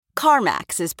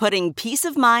CarMax is putting peace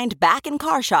of mind back in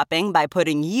car shopping by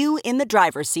putting you in the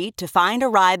driver's seat to find a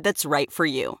ride that's right for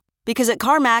you. Because at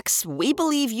CarMax, we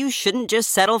believe you shouldn't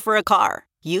just settle for a car.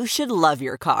 You should love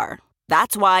your car.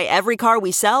 That's why every car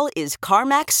we sell is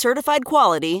CarMax certified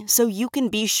quality, so you can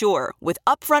be sure with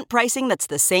upfront pricing that's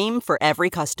the same for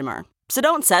every customer. So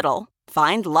don't settle.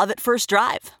 Find love at first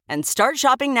drive and start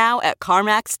shopping now at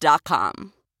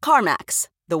CarMax.com. CarMax,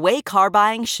 the way car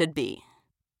buying should be.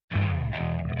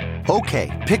 Okay,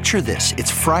 picture this.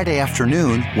 It's Friday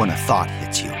afternoon when a thought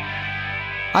hits you.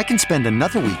 I can spend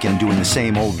another weekend doing the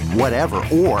same old whatever,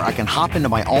 or I can hop into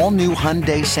my all-new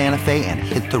Hyundai Santa Fe and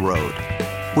hit the road.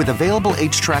 With available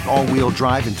H-Track all-wheel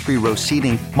drive and 3-row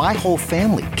seating, my whole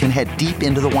family can head deep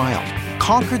into the wild.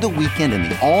 Conquer the weekend in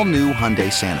the all-new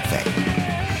Hyundai Santa Fe.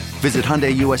 Visit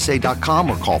HyundaiUSA.com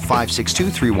or call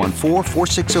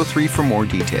 562-314-4603 for more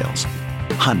details.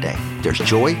 Hyundai, there's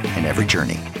joy in every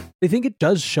journey. I think it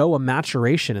does show a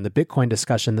maturation in the Bitcoin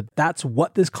discussion that's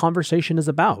what this conversation is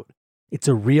about. It's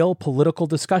a real political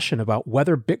discussion about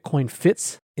whether Bitcoin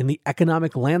fits in the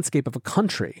economic landscape of a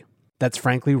country that's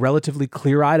frankly relatively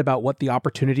clear-eyed about what the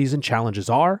opportunities and challenges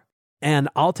are. And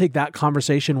I'll take that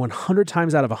conversation 100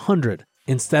 times out of 100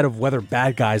 instead of whether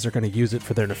bad guys are going to use it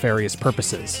for their nefarious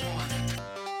purposes.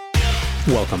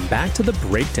 Welcome back to The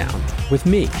Breakdown with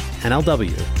me,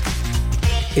 NLW.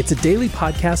 It's a daily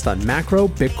podcast on macro,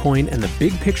 Bitcoin, and the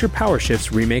big picture power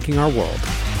shifts remaking our world.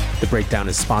 The Breakdown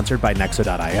is sponsored by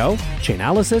Nexo.io,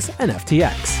 Chainalysis, and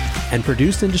FTX, and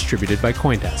produced and distributed by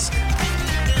CoinDesk.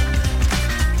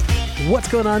 What's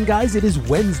going on, guys? It is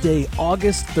Wednesday,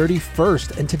 August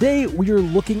 31st, and today we are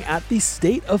looking at the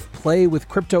state of play with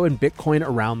crypto and Bitcoin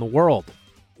around the world.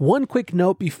 One quick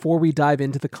note before we dive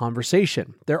into the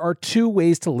conversation. There are two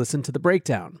ways to listen to The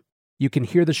Breakdown. You can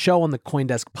hear the show on the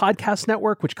CoinDesk Podcast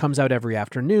Network, which comes out every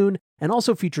afternoon and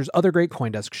also features other great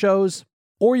CoinDesk shows,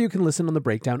 or you can listen on the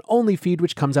Breakdown Only feed,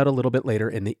 which comes out a little bit later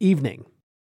in the evening.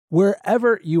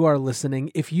 Wherever you are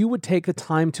listening, if you would take the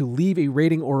time to leave a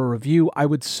rating or a review, I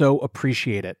would so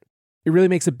appreciate it. It really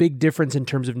makes a big difference in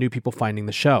terms of new people finding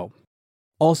the show.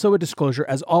 Also, a disclosure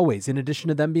as always, in addition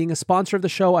to them being a sponsor of the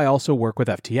show, I also work with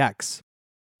FTX.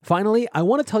 Finally, I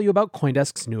want to tell you about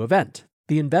CoinDesk's new event,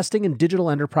 the Investing in Digital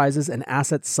Enterprises and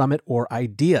Assets Summit, or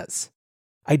IDEAS.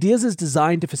 IDEAS is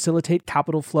designed to facilitate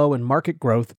capital flow and market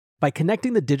growth by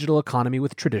connecting the digital economy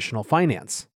with traditional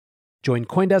finance. Join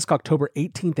CoinDesk October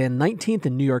 18th and 19th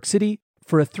in New York City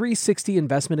for a 360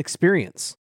 investment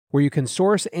experience, where you can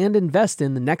source and invest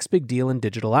in the next big deal in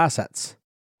digital assets.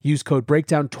 Use code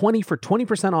BREAKDOWN20 for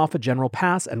 20% off a general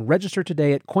pass and register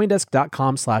today at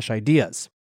coindesk.com/ideas.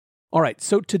 All right,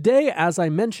 so today, as I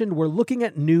mentioned, we're looking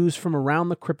at news from around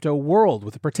the crypto world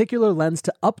with a particular lens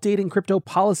to updating crypto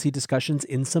policy discussions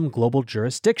in some global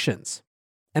jurisdictions.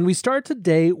 And we start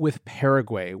today with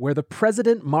Paraguay, where the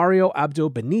president, Mario Abdo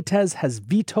Benitez, has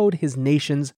vetoed his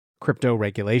nation's crypto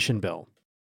regulation bill.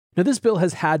 Now, this bill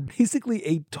has had basically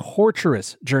a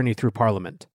torturous journey through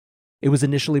Parliament. It was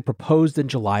initially proposed in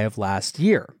July of last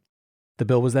year. The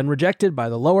bill was then rejected by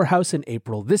the lower house in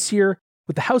April this year,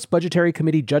 with the House Budgetary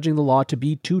Committee judging the law to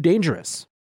be too dangerous.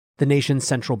 The nation's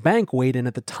central bank weighed in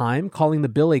at the time, calling the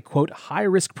bill a, quote,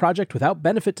 high-risk project without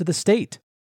benefit to the state.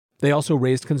 They also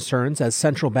raised concerns, as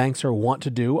central banks are wont to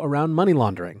do, around money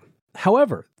laundering.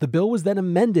 However, the bill was then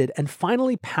amended and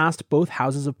finally passed both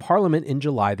houses of parliament in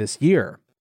July this year.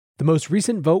 The most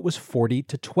recent vote was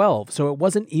 40-12, so it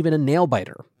wasn't even a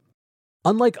nail-biter.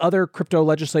 Unlike other crypto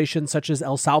legislation such as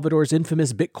El Salvador's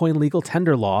infamous Bitcoin legal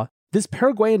tender law, this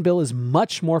Paraguayan bill is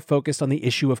much more focused on the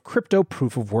issue of crypto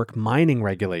proof-of-work mining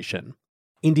regulation.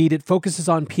 Indeed, it focuses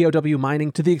on POW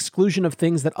mining to the exclusion of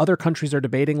things that other countries are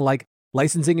debating, like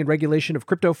licensing and regulation of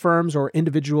crypto firms or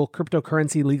individual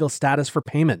cryptocurrency legal status for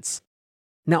payments.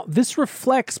 Now, this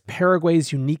reflects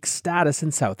Paraguay's unique status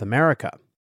in South America.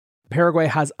 Paraguay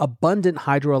has abundant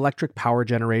hydroelectric power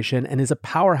generation and is a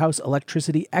powerhouse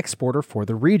electricity exporter for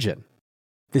the region.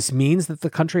 This means that the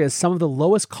country has some of the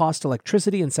lowest cost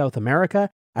electricity in South America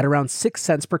at around 6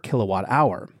 cents per kilowatt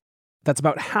hour. That's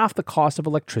about half the cost of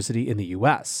electricity in the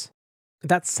US.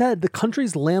 That said, the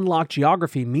country's landlocked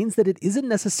geography means that it isn't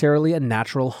necessarily a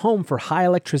natural home for high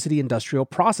electricity industrial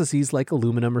processes like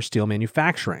aluminum or steel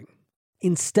manufacturing.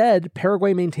 Instead,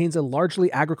 Paraguay maintains a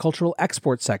largely agricultural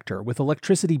export sector, with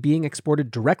electricity being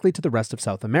exported directly to the rest of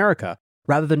South America,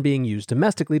 rather than being used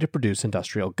domestically to produce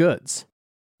industrial goods.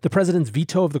 The president's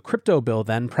veto of the crypto bill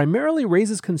then primarily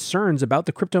raises concerns about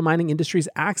the crypto mining industry's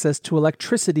access to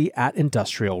electricity at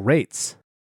industrial rates.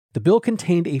 The bill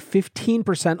contained a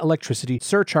 15% electricity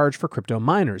surcharge for crypto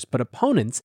miners, but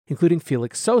opponents, including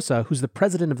Felix Sosa, who's the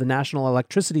president of the National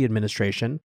Electricity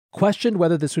Administration, questioned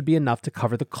whether this would be enough to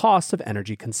cover the costs of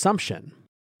energy consumption.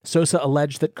 Sosa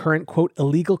alleged that current, quote,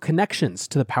 illegal connections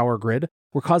to the power grid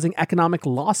were causing economic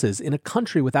losses in a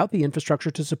country without the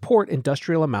infrastructure to support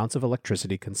industrial amounts of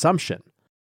electricity consumption.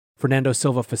 Fernando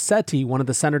Silva Facchetti, one of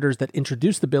the senators that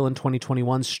introduced the bill in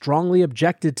 2021, strongly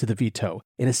objected to the veto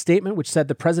in a statement which said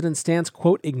the president's stance,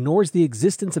 quote, ignores the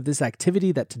existence of this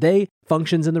activity that today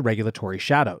functions in the regulatory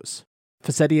shadows.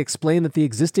 Facchetti explained that the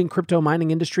existing crypto mining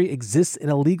industry exists in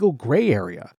a legal gray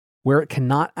area where it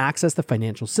cannot access the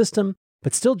financial system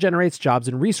but still generates jobs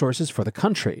and resources for the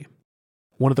country.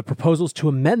 One of the proposals to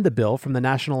amend the bill from the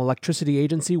National Electricity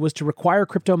Agency was to require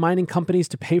crypto mining companies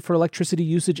to pay for electricity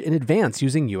usage in advance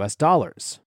using US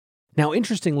dollars. Now,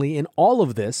 interestingly, in all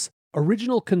of this,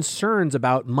 original concerns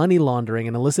about money laundering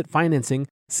and illicit financing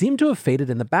seem to have faded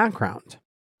in the background.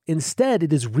 Instead,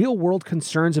 it is real-world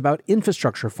concerns about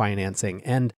infrastructure financing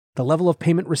and the level of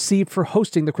payment received for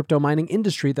hosting the crypto mining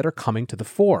industry that are coming to the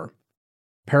fore.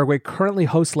 Paraguay currently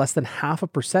hosts less than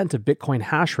 0.5% of Bitcoin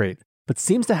hash rate, but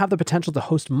seems to have the potential to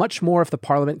host much more if the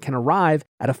parliament can arrive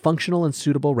at a functional and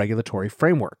suitable regulatory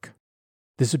framework.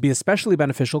 This would be especially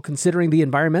beneficial considering the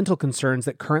environmental concerns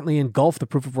that currently engulf the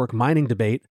proof-of-work mining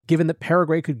debate, given that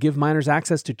Paraguay could give miners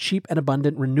access to cheap and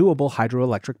abundant renewable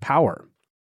hydroelectric power.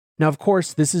 Now, of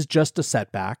course, this is just a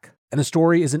setback, and the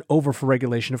story isn't over for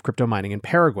regulation of crypto mining in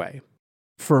Paraguay.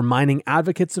 For mining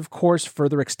advocates, of course,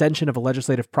 further extension of a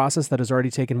legislative process that has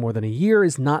already taken more than a year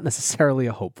is not necessarily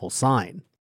a hopeful sign.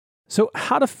 So,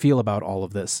 how to feel about all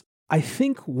of this? I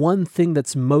think one thing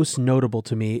that's most notable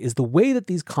to me is the way that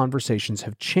these conversations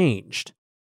have changed.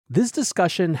 This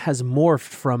discussion has morphed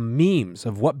from memes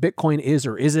of what Bitcoin is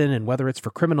or isn't and whether it's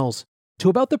for criminals to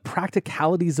about the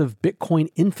practicalities of Bitcoin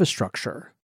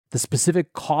infrastructure, the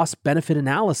specific cost-benefit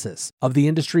analysis of the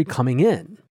industry coming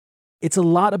in. It's a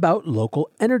lot about local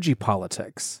energy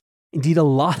politics. Indeed, a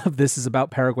lot of this is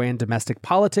about Paraguayan domestic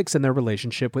politics and their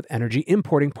relationship with energy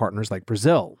importing partners like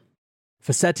Brazil.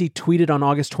 Facchetti tweeted on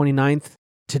August 29th,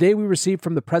 "Today we received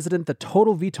from the president the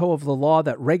total veto of the law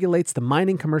that regulates the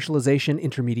mining, commercialization,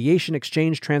 intermediation,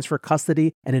 exchange, transfer,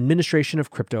 custody, and administration of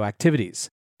crypto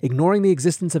activities, ignoring the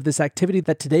existence of this activity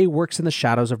that today works in the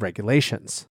shadows of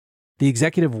regulations. The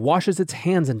executive washes its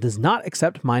hands and does not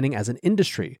accept mining as an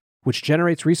industry, which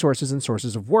generates resources and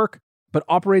sources of work, but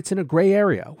operates in a gray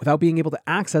area without being able to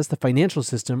access the financial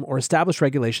system or establish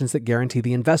regulations that guarantee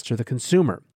the investor, the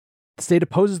consumer. The state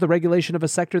opposes the regulation of a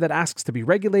sector that asks to be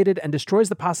regulated and destroys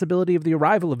the possibility of the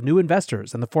arrival of new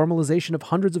investors and the formalization of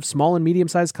hundreds of small and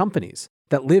medium-sized companies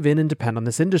that live in and depend on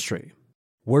this industry.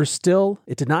 Worse still,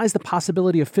 it denies the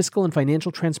possibility of fiscal and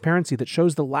financial transparency that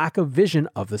shows the lack of vision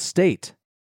of the state.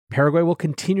 Paraguay will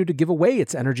continue to give away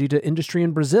its energy to industry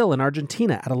in Brazil and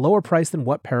Argentina at a lower price than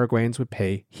what Paraguayans would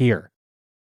pay here."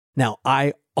 Now,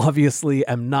 I obviously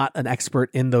am not an expert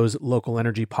in those local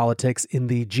energy politics, in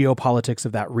the geopolitics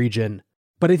of that region,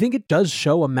 but I think it does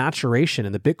show a maturation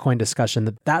in the Bitcoin discussion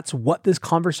that that's what this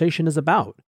conversation is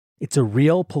about. It's a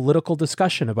real political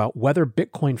discussion about whether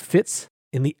Bitcoin fits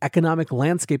in the economic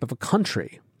landscape of a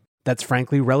country that's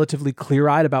frankly relatively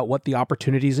clear-eyed about what the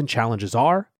opportunities and challenges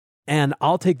are. And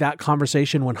I'll take that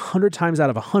conversation 100 times out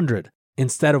of 100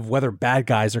 instead of whether bad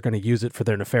guys are going to use it for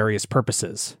their nefarious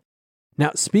purposes.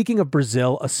 Now, speaking of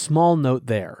Brazil, a small note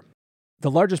there.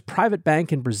 The largest private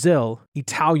bank in Brazil,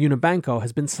 Itaú Unibanco,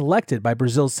 has been selected by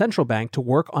Brazil's central bank to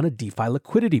work on a DeFi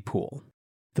liquidity pool.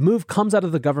 The move comes out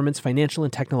of the government's Financial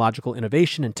and Technological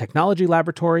Innovation and Technology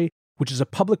Laboratory, which is a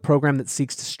public program that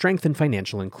seeks to strengthen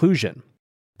financial inclusion.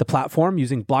 The platform,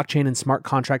 using blockchain and smart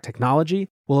contract technology,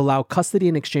 will allow custody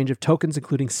and exchange of tokens,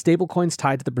 including stablecoins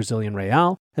tied to the Brazilian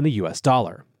real and the US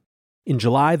dollar. In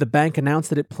July, the bank announced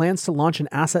that it plans to launch an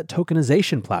asset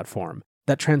tokenization platform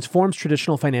that transforms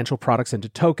traditional financial products into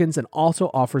tokens and also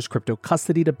offers crypto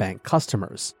custody to bank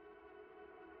customers.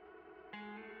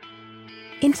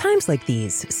 In times like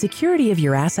these, security of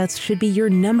your assets should be your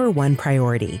number one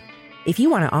priority. If you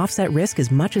want to offset risk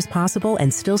as much as possible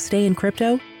and still stay in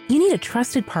crypto, you need a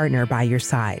trusted partner by your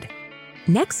side.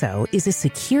 Nexo is a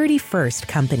security-first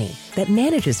company that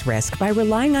manages risk by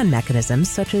relying on mechanisms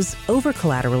such as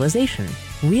over-collateralization,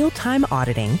 real-time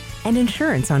auditing, and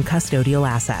insurance on custodial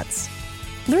assets.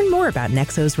 Learn more about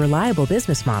Nexo's reliable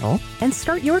business model and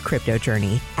start your crypto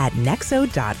journey at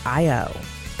nexo.io.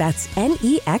 That's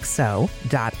nexo.io.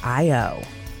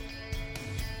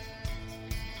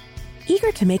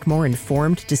 Eager to make more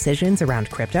informed decisions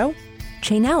around crypto?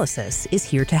 Chainalysis is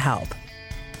here to help.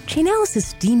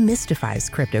 Chainalysis demystifies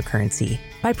cryptocurrency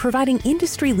by providing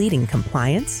industry-leading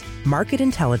compliance, market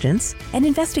intelligence, and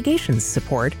investigations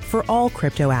support for all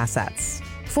crypto assets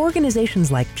for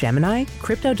organizations like Gemini,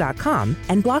 Crypto.com,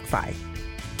 and BlockFi.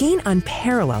 Gain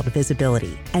unparalleled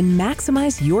visibility and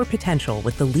maximize your potential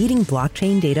with the leading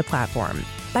blockchain data platform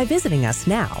by visiting us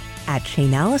now at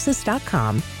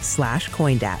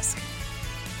chainalysis.com/Coindesk.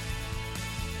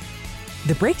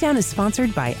 The breakdown is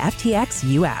sponsored by FTX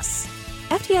US.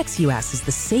 FTX US is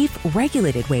the safe,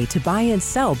 regulated way to buy and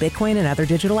sell Bitcoin and other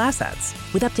digital assets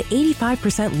with up to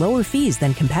 85% lower fees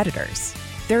than competitors.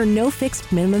 There are no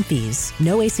fixed minimum fees,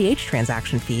 no ACH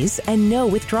transaction fees, and no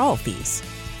withdrawal fees.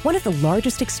 One of the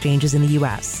largest exchanges in the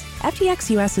US,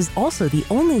 FTX US is also the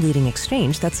only leading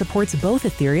exchange that supports both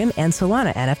Ethereum and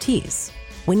Solana NFTs.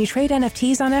 When you trade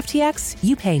NFTs on FTX,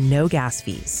 you pay no gas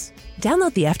fees.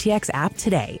 Download the FTX app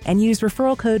today and use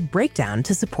referral code BREAKDOWN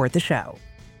to support the show.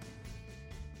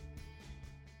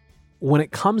 When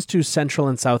it comes to Central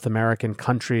and South American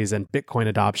countries and Bitcoin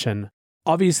adoption,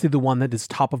 obviously the one that is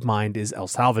top of mind is El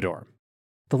Salvador.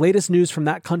 The latest news from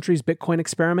that country's Bitcoin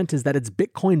experiment is that its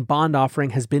Bitcoin bond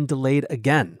offering has been delayed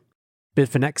again.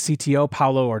 Bitfinex CTO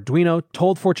Paulo Arduino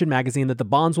told Fortune magazine that the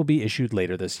bonds will be issued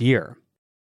later this year.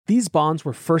 These bonds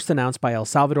were first announced by El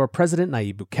Salvador President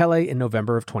Nayib Bukele in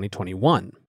November of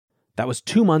 2021. That was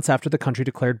 2 months after the country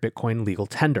declared Bitcoin legal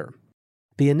tender.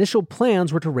 The initial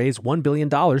plans were to raise $1 billion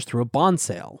through a bond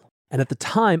sale, and at the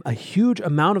time, a huge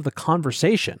amount of the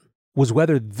conversation was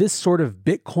whether this sort of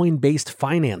Bitcoin-based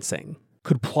financing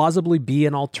could plausibly be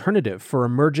an alternative for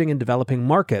emerging and developing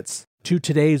markets to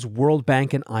today's World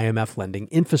Bank and IMF lending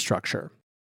infrastructure.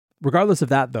 Regardless of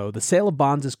that, though, the sale of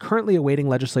bonds is currently awaiting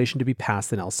legislation to be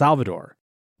passed in El Salvador.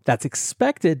 That's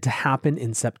expected to happen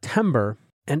in September,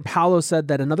 and Paulo said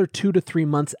that another 2 to 3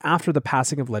 months after the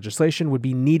passing of legislation would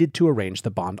be needed to arrange the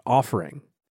bond offering.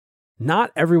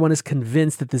 Not everyone is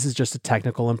convinced that this is just a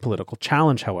technical and political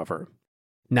challenge, however.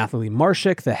 Nathalie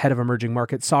Marshik, the head of emerging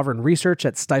market sovereign research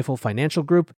at Stifel Financial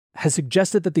Group, has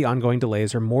suggested that the ongoing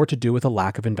delays are more to do with a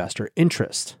lack of investor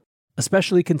interest,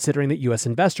 especially considering that U.S.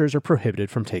 investors are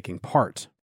prohibited from taking part.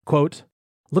 Quote,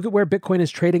 "Look at where Bitcoin is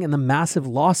trading and the massive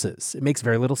losses. It makes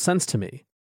very little sense to me.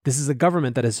 This is a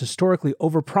government that has historically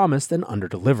overpromised and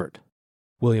underdelivered."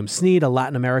 William Sneed, a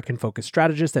Latin American-focused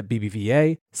strategist at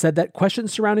BBVA, said that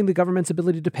questions surrounding the government's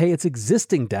ability to pay its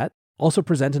existing debt also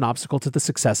present an obstacle to the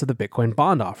success of the Bitcoin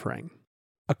bond offering.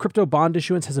 A crypto bond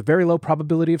issuance has a very low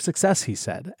probability of success, he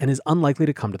said, and is unlikely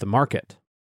to come to the market.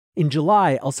 In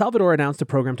July, El Salvador announced a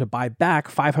program to buy back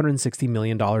 $560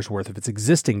 million worth of its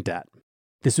existing debt.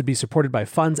 This would be supported by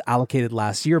funds allocated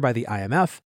last year by the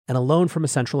IMF and a loan from a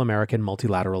Central American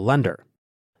multilateral lender.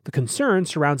 The concern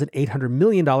surrounds an $800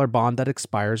 million bond that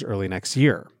expires early next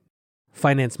year.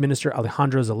 Finance Minister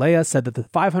Alejandro Zelaya said that the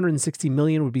 $560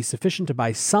 million would be sufficient to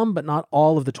buy some but not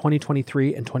all of the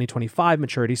 2023 and 2025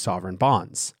 maturity sovereign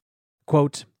bonds.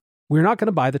 Quote, "We're not going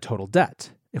to buy the total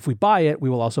debt. If we buy it, we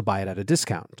will also buy it at a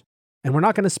discount. And we're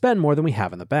not going to spend more than we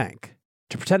have in the bank.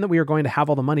 To pretend that we are going to have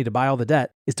all the money to buy all the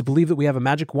debt is to believe that we have a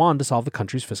magic wand to solve the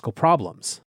country's fiscal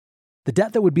problems." The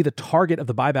debt that would be the target of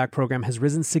the buyback program has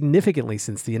risen significantly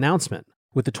since the announcement,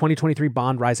 with the 2023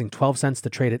 bond rising 12 cents to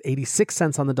trade at 86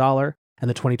 cents on the dollar, and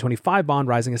the 2025 bond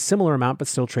rising a similar amount but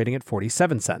still trading at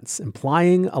 47 cents,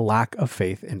 implying a lack of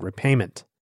faith in repayment.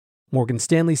 Morgan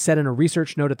Stanley said in a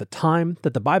research note at the time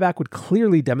that the buyback would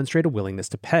clearly demonstrate a willingness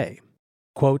to pay.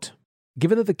 Quote,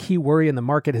 "Given that the key worry in the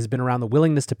market has been around the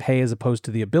willingness to pay as opposed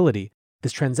to the ability,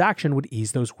 this transaction would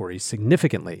ease those worries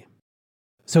significantly."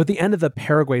 So at the end of the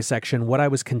Paraguay section, what I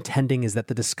was contending is that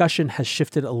the discussion has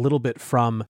shifted a little bit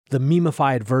from the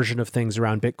memeified version of things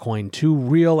around Bitcoin to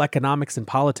real economics and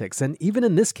politics. And even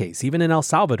in this case, even in El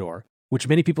Salvador, which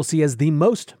many people see as the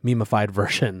most memeified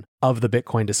version of the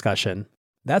Bitcoin discussion,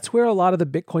 that's where a lot of the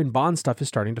Bitcoin bond stuff is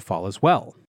starting to fall as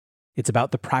well. It's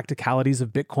about the practicalities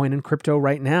of Bitcoin and crypto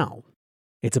right now.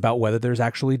 It's about whether there's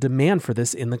actually demand for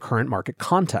this in the current market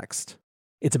context.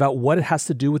 It's about what it has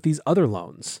to do with these other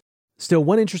loans. Still,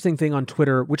 one interesting thing on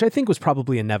Twitter, which I think was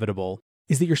probably inevitable,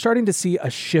 is that you're starting to see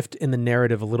a shift in the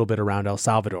narrative a little bit around El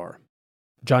Salvador.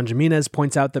 John Jimenez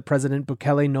points out that President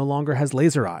Bukele no longer has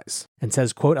laser eyes and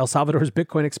says, quote, "El Salvador's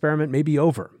Bitcoin experiment may be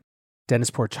over."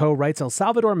 Dennis Porteau writes, "El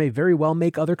Salvador may very well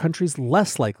make other countries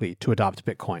less likely to adopt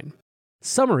Bitcoin."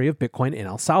 Summary of Bitcoin in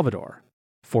El Salvador.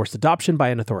 Forced adoption by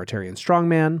an authoritarian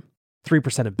strongman.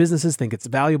 3% of businesses think it's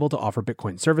valuable to offer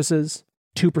Bitcoin services.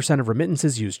 2% of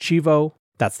remittances use Chivo.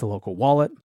 That's the local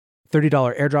wallet.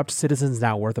 $30 airdrop to citizens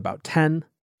now worth about 10.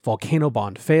 Volcano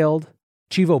bond failed.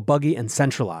 Chivo buggy and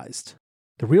centralized.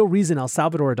 The real reason El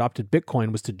Salvador adopted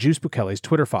Bitcoin was to juice Bukele's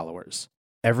Twitter followers.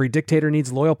 Every dictator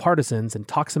needs loyal partisans, and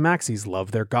Toxamaxis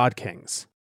love their god kings.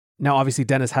 Now, obviously,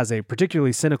 Dennis has a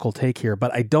particularly cynical take here,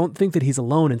 but I don't think that he's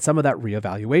alone in some of that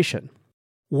reevaluation.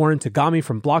 Warren Tagami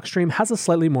from Blockstream has a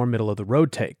slightly more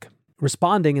middle-of-the-road take,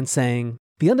 responding and saying,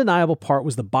 The undeniable part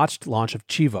was the botched launch of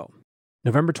Chivo.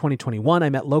 November 2021, I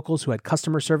met locals who had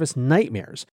customer service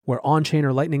nightmares, where on-chain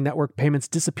or Lightning Network payments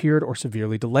disappeared or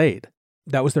severely delayed.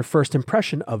 That was their first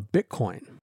impression of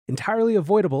Bitcoin, entirely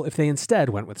avoidable if they instead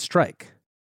went with Strike.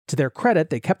 To their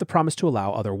credit, they kept the promise to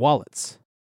allow other wallets.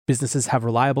 Businesses have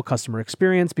reliable customer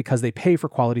experience because they pay for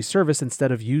quality service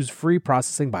instead of use free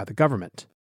processing by the government.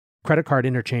 Credit card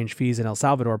interchange fees in El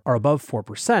Salvador are above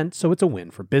 4%, so it's a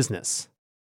win for business.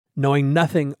 Knowing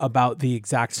nothing about the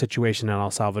exact situation in El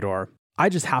Salvador, I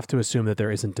just have to assume that there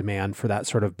isn't demand for that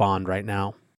sort of bond right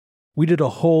now. We did a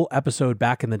whole episode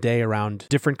back in the day around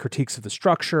different critiques of the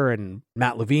structure and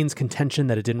Matt Levine's contention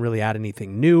that it didn't really add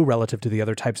anything new relative to the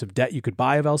other types of debt you could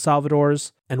buy of El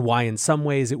Salvador's, and why in some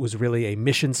ways it was really a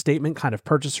mission statement kind of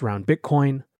purchase around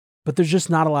Bitcoin. But there's just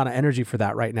not a lot of energy for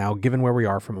that right now, given where we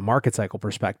are from a market cycle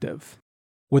perspective.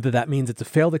 Whether that means it's a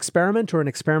failed experiment or an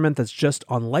experiment that's just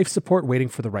on life support waiting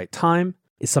for the right time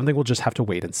is something we'll just have to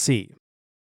wait and see.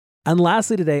 And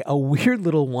lastly today, a weird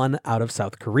little one out of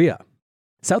South Korea.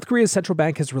 South Korea's central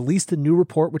bank has released a new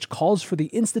report which calls for the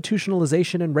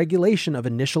institutionalization and regulation of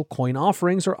initial coin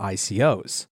offerings, or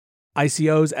ICOs.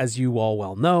 ICOs, as you all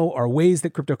well know, are ways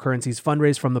that cryptocurrencies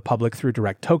fundraise from the public through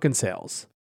direct token sales.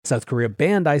 South Korea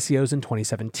banned ICOs in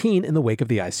 2017 in the wake of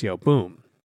the ICO boom.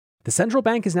 The central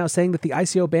bank is now saying that the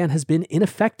ICO ban has been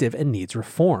ineffective and needs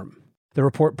reform. The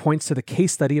report points to the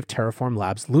case study of Terraform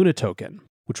Labs' Luna token,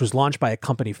 which was launched by a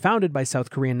company founded by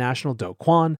South Korean national Do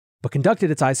Kwon, but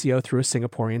conducted its ICO through a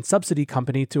Singaporean subsidy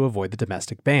company to avoid the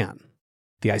domestic ban.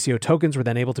 The ICO tokens were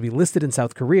then able to be listed in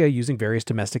South Korea using various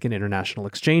domestic and international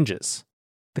exchanges.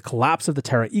 The collapse of the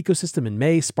Terra ecosystem in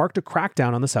May sparked a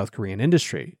crackdown on the South Korean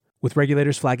industry, with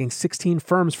regulators flagging 16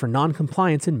 firms for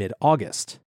non-compliance in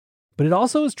mid-August. But it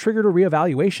also has triggered a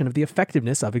reevaluation of the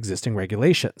effectiveness of existing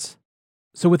regulations.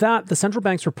 So with that, the central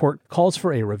bank's report calls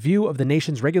for a review of the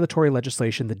nation's regulatory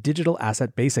legislation, the Digital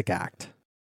Asset Basic Act.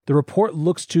 The report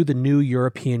looks to the new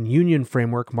European Union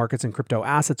Framework Markets and Crypto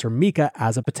Assets, or MiCA,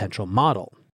 as a potential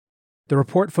model. The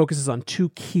report focuses on two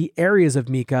key areas of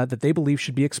MiCA that they believe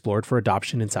should be explored for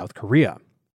adoption in South Korea.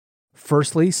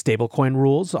 Firstly, stablecoin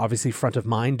rules, obviously front of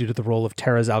mind due to the role of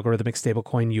Terra's algorithmic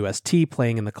stablecoin UST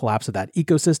playing in the collapse of that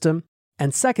ecosystem.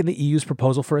 And second, the EU's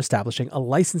proposal for establishing a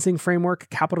licensing framework,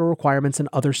 capital requirements, and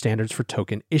other standards for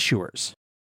token issuers.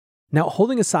 Now,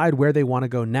 holding aside where they want to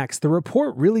go next, the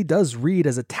report really does read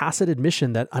as a tacit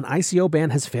admission that an ICO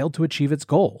ban has failed to achieve its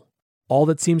goal. All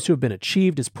that seems to have been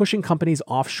achieved is pushing companies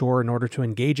offshore in order to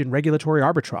engage in regulatory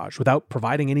arbitrage without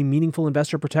providing any meaningful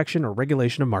investor protection or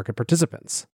regulation of market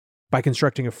participants. By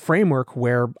constructing a framework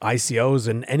where ICOs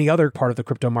and any other part of the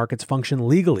crypto markets function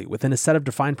legally within a set of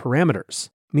defined parameters,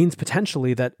 means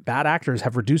potentially that bad actors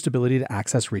have reduced ability to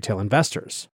access retail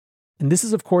investors. And this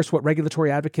is, of course, what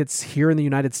regulatory advocates here in the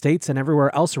United States and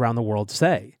everywhere else around the world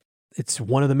say. It's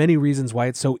one of the many reasons why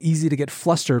it's so easy to get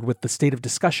flustered with the state of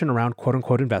discussion around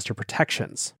quote-unquote investor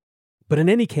protections. But in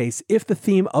any case, if the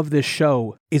theme of this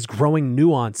show is growing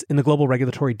nuance in the global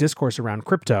regulatory discourse around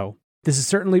crypto, this is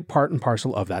certainly part and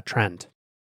parcel of that trend.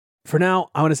 For now,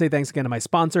 I want to say thanks again to my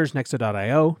sponsors,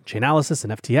 Nexo.io, Chainalysis,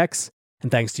 and FTX, and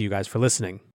thanks to you guys for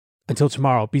listening. Until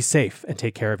tomorrow, be safe and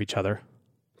take care of each other.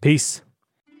 Peace.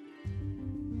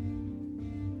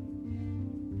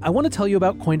 I want to tell you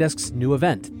about CoinDesk's new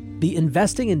event, the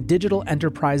Investing in Digital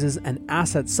Enterprises and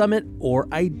Asset Summit, or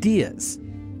IDEAS.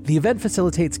 The event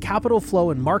facilitates capital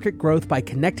flow and market growth by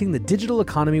connecting the digital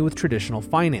economy with traditional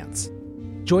finance.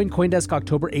 Join CoinDesk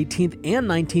October 18th and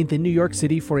 19th in New York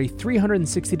City for a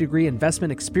 360-degree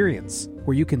investment experience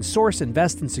where you can source,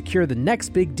 invest, and secure the next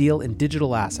big deal in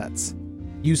digital assets.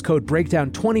 Use code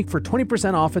BREAKDOWN20 for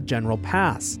 20% off a general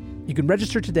pass. You can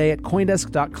register today at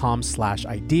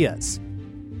coindesk.com/ideas.